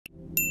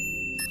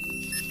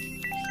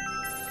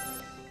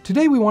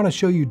Today we want to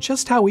show you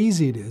just how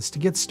easy it is to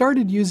get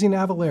started using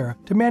Avalara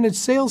to manage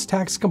sales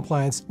tax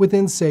compliance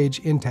within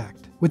Sage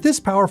Intacct. With this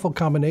powerful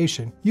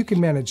combination, you can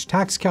manage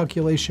tax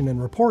calculation and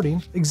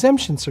reporting,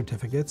 exemption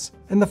certificates,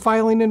 and the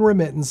filing and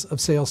remittance of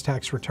sales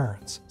tax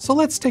returns. So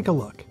let's take a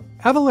look.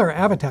 Avalara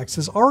AvaTax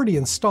is already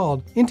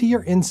installed into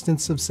your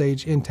instance of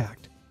Sage Intacct.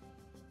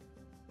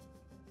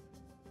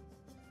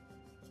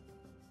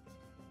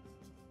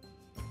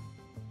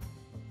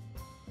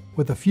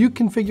 With a few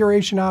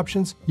configuration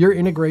options, your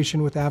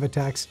integration with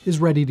AvaTax is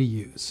ready to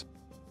use.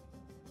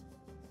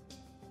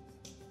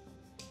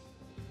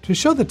 To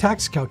show the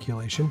tax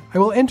calculation, I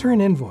will enter an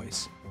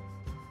invoice.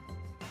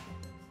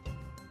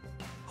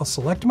 I'll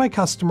select my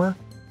customer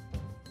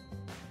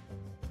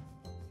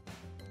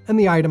and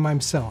the item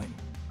I'm selling.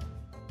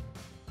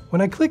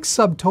 When I click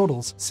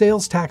Subtotals,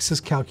 sales tax is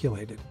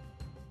calculated.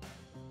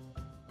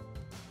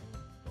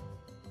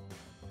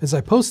 As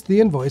I post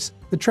the invoice,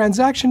 the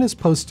transaction is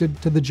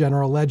posted to the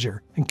general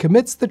ledger and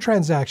commits the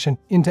transaction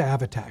into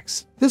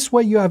AvaTax. This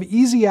way you have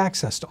easy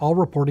access to all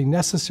reporting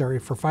necessary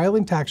for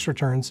filing tax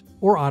returns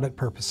or audit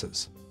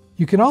purposes.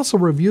 You can also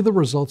review the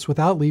results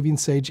without leaving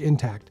Sage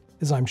Intacct,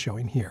 as I'm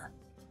showing here.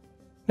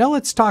 Now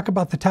let's talk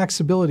about the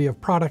taxability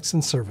of products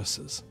and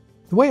services.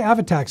 The way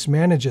AvaTax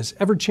manages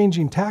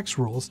ever-changing tax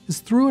rules is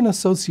through an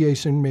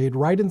association made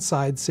right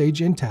inside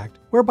Sage Intacct,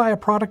 whereby a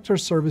product or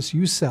service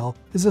you sell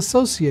is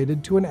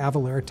associated to an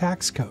Avalara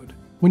tax code.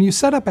 When you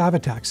set up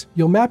AvaTax,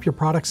 you'll map your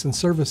products and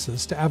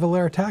services to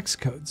Avalara tax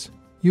codes.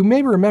 You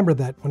may remember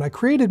that when I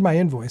created my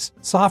invoice,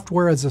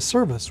 software as a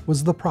service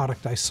was the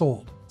product I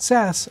sold.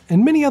 SaaS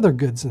and many other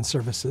goods and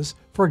services,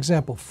 for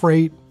example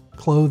freight,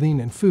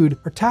 clothing, and food,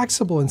 are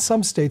taxable in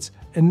some states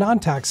and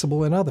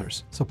non-taxable in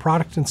others. So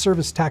product and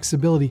service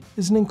taxability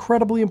is an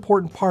incredibly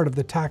important part of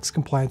the tax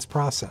compliance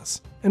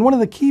process. And one of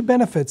the key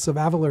benefits of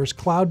Avalara's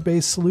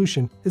cloud-based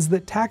solution is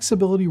that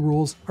taxability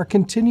rules are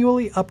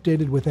continually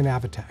updated within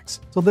AvaTax.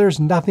 So there's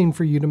nothing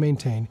for you to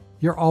maintain.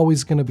 You're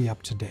always going to be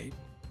up to date.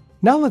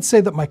 Now let's say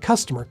that my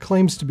customer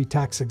claims to be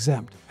tax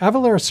exempt.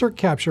 Avalara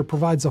CertCapture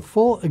provides a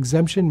full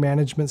exemption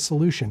management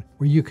solution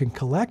where you can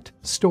collect,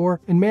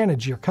 store, and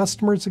manage your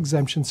customer's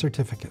exemption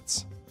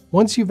certificates.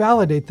 Once you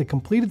validate the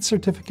completed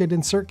certificate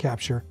in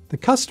CertCapture, the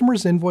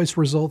customer's invoice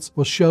results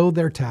will show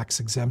their tax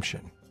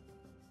exemption.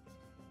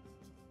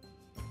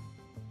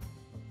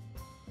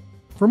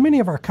 For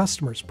many of our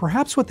customers,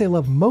 perhaps what they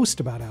love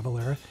most about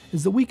Avalara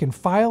is that we can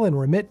file and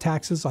remit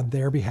taxes on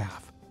their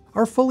behalf.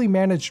 Our fully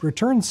managed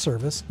returns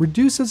service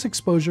reduces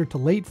exposure to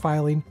late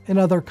filing and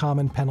other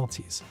common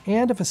penalties.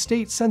 And if a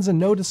state sends a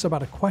notice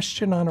about a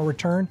question on a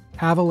return,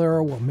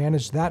 Avalara will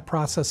manage that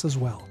process as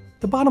well.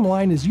 The bottom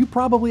line is you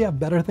probably have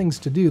better things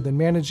to do than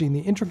managing the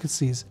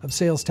intricacies of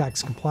sales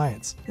tax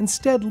compliance.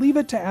 Instead, leave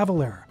it to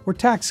Avalara, where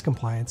tax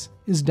compliance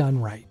is done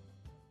right.